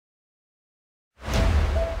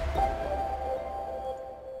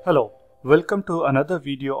Hello, welcome to another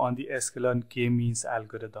video on the sklearn k-means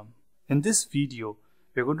algorithm. In this video,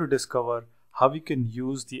 we're going to discover how we can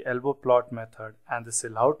use the elbow plot method and the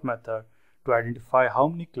sellout method to identify how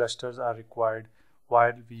many clusters are required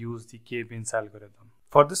while we use the k-means algorithm.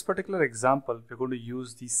 For this particular example, we're going to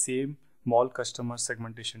use the same mall customer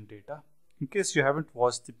segmentation data. In case you haven't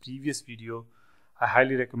watched the previous video, I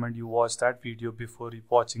highly recommend you watch that video before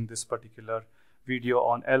watching this particular video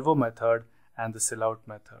on elbow method and the sellout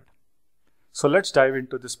method. So let's dive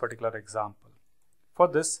into this particular example. For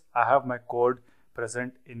this, I have my code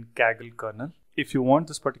present in Kaggle kernel. If you want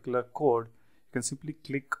this particular code, you can simply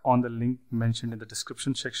click on the link mentioned in the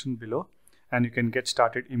description section below, and you can get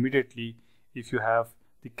started immediately if you have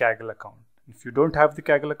the Kaggle account. If you don't have the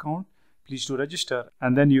Kaggle account, please do register,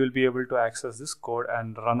 and then you will be able to access this code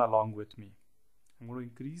and run along with me. I'm going to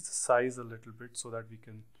increase the size a little bit so that we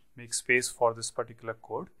can make space for this particular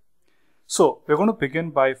code. So we're going to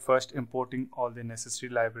begin by first importing all the necessary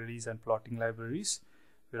libraries and plotting libraries.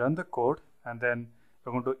 We run the code, and then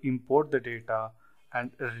we're going to import the data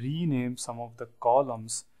and rename some of the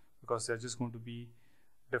columns because they're just going to be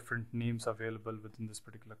different names available within this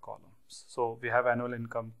particular columns. So we have annual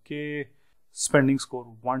income K, spending score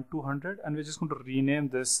 1 to 100, and we're just going to rename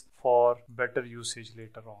this for better usage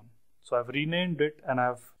later on. So I've renamed it and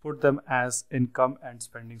I've put them as income and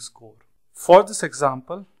spending score. For this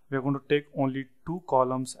example, we're going to take only 2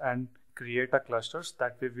 columns and create a clusters.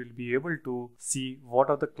 That way we'll be able to see what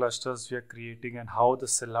are the clusters we are creating and how the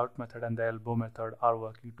sellout method and the elbow method are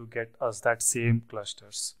working to get us that same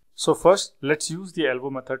clusters. So first, let's use the elbow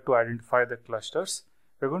method to identify the clusters.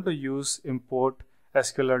 We're going to use import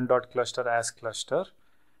sklearn.cluster as cluster,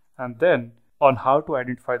 and then on how to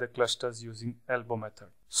identify the clusters using elbow method.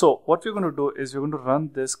 So what we're going to do is we're going to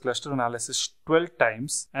run this cluster analysis 12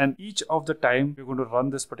 times, and each of the time we're going to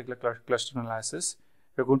run this particular cluster analysis,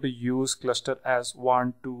 we're going to use cluster as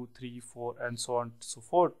 1, 2, 3, 4 and so on and so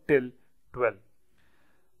forth till 12.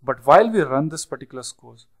 But while we run this particular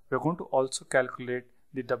scores, we're going to also calculate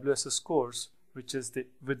the WSS scores, which is the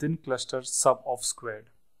within cluster sum of squared.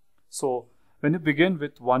 So when you begin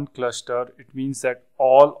with one cluster, it means that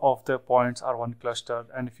all of the points are one cluster,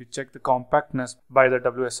 and if you check the compactness by the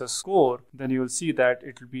WSS score, then you will see that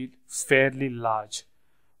it will be fairly large.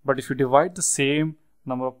 But if you divide the same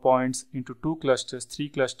number of points into 2 clusters, 3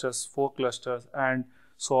 clusters, 4 clusters and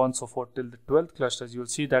so on and so forth till the 12th clusters, you will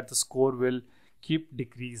see that the score will keep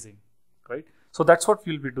decreasing, right? So that's what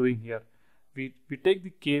we'll be doing here. We take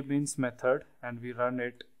the k-means method and we run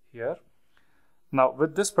it here. Now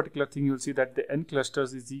with this particular thing, you'll see that the n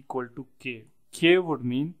clusters is equal to k. K would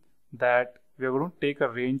mean that we are going to take a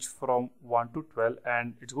range from 1 to 12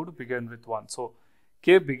 and it's going to begin with 1. So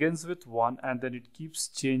k begins with 1 and then it keeps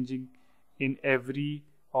changing in every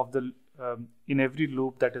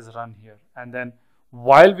loop that is run here. And then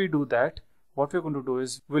while we do that, what we're going to do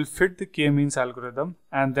is we'll fit the k-means algorithm,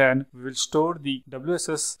 and then we will store the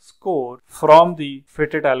WSS score from the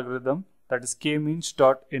fitted algorithm, that is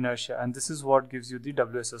k-means.inertia, and this is what gives you the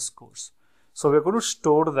WSS scores. So we're going to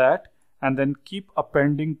store that and then keep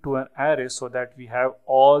appending to an array so that we have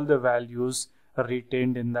all the values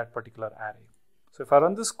retained in that particular array. So if I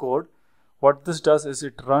run this code, what this does is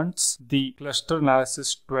it runs the cluster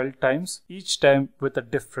analysis 12 times, each time with a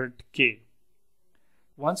different k.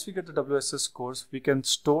 Once we get the WSS scores, we can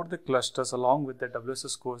store the clusters along with the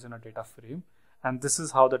WSS scores in a data frame, and this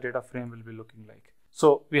is how the data frame will be looking like.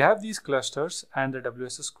 So we have these clusters and the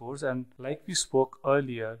WSS scores, and like we spoke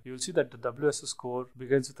earlier, you'll see that the WSS score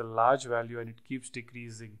begins with a large value and it keeps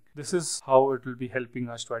decreasing. This is how it will be helping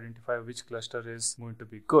us to identify which cluster is going to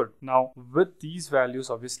be good. Now with these values,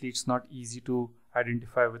 obviously it's not easy to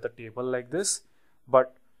identify with a table like this,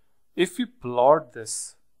 but if we plot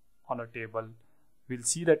this on a table, we'll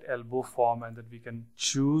see that elbow form, and then we can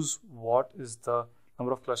choose what is the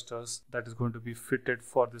number of clusters that is going to be fitted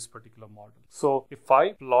for this particular model. So if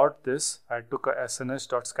I plot this, I took a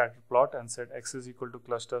sns.scatterplot and said x is equal to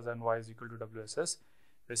clusters and y is equal to WSS.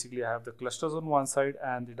 Basically, I have the clusters on one side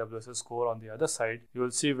and the WSS score on the other side. You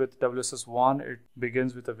will see with WSS1, it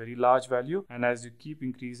begins with a very large value, and as you keep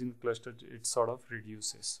increasing the cluster, it sort of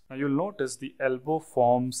reduces. Now you'll notice the elbow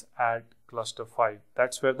forms at cluster 5.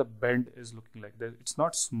 That's where the bend is looking like. It's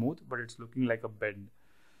not smooth, but it's looking like a bend.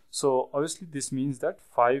 So obviously this means that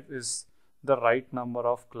 5 is the right number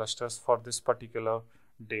of clusters for this particular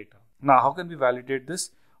data. Now how can we validate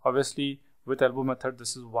this? Obviously with elbow method,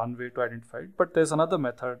 this is one way to identify it, but there's another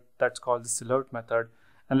method that's called the sellout method,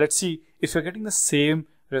 and let's see if you're getting the same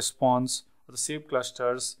response or the same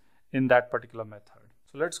clusters in that particular method.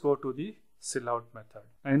 So let's go to the sellout method.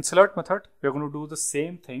 And in sellout method, we're going to do the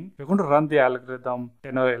same thing. We're going to run the algorithm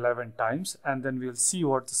 10 or 11 times, and then we'll see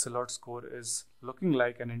what the sellout score is looking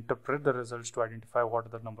like and interpret the results to identify what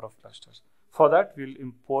are the number of clusters. For that, we'll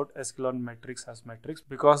import sklearn metrics as metrics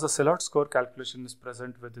because the sellout score calculation is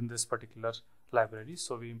present within this particular library.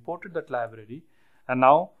 So we imported that library, and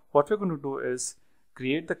now what we're going to do is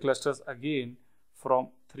create the clusters again from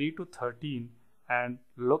 3 to 13 and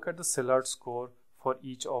look at the sellout score for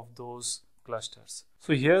each of those clusters.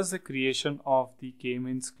 So here's the creation of the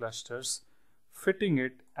k-means clusters, fitting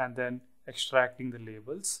it and then extracting the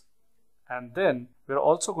labels. And then we're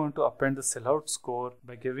also going to append the sellout score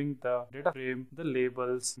by giving the data frame, the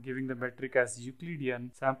labels, giving the metric as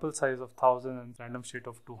Euclidean, sample size of 1000 and random state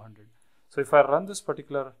of 200. So if I run this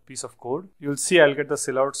particular piece of code, you'll see I'll get the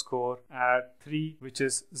sellout score at 3, which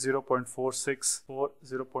is 0.46 or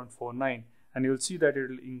 0.49. And you'll see that it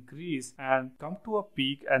will increase and come to a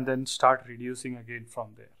peak and then start reducing again from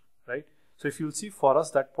there, right? So if you'll see for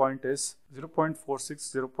us, that point is 0.46,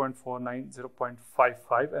 0.49,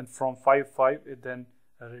 0.55, and from 5.5 it then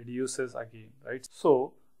reduces again, right?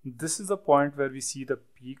 So this is the point where we see the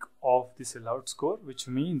peak of the sellout score, which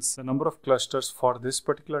means the number of clusters for this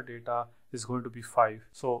particular data is going to be 5.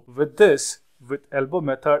 So with this, with elbow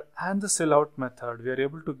method and the sellout method, we are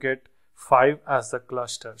able to get 5 as the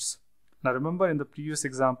clusters. Now remember, in the previous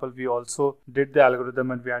example, we also did the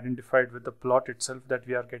algorithm and we identified with the plot itself that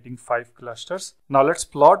we are getting 5 clusters. Now let's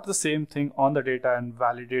plot the same thing on the data and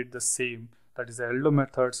validate the same, that is the elbow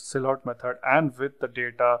methods, sellout method, and with the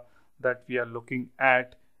data that we are looking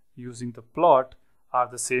at using the plot are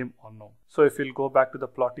the same or no. So if we'll go back to the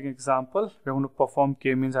plotting example, we're going to perform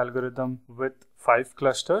k-means algorithm with 5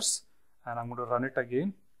 clusters, and I'm going to run it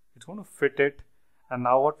again. It's going to fit it, and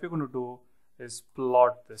now what we're going to do is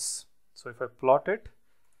plot this. So if I plot it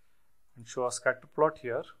and show a scatter plot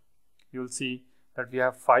here, you'll see that we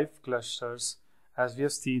have 5 clusters as we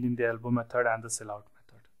have seen in the elbow method and the sellout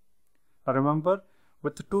method. Now remember,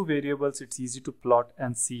 with the 2 variables, it's easy to plot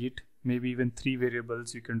and see it. Maybe even 3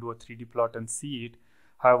 variables, you can do a 3D plot and see it.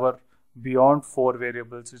 However, beyond 4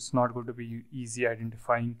 variables, it's not going to be easy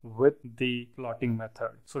identifying with the plotting method.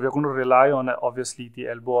 So we're going to rely on obviously the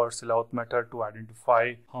elbow or sellout method to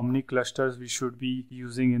identify how many clusters we should be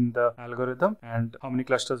using in the algorithm and how many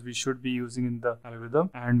clusters we should be using in the algorithm,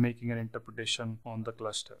 and making an interpretation on the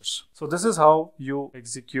clusters. So this is how you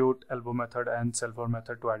execute elbow method and sellout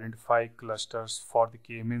method to identify clusters for the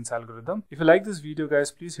k-means algorithm. If you like this video,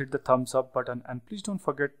 guys, please hit the thumbs up button and please don't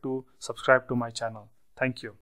forget to subscribe to my channel. Thank you.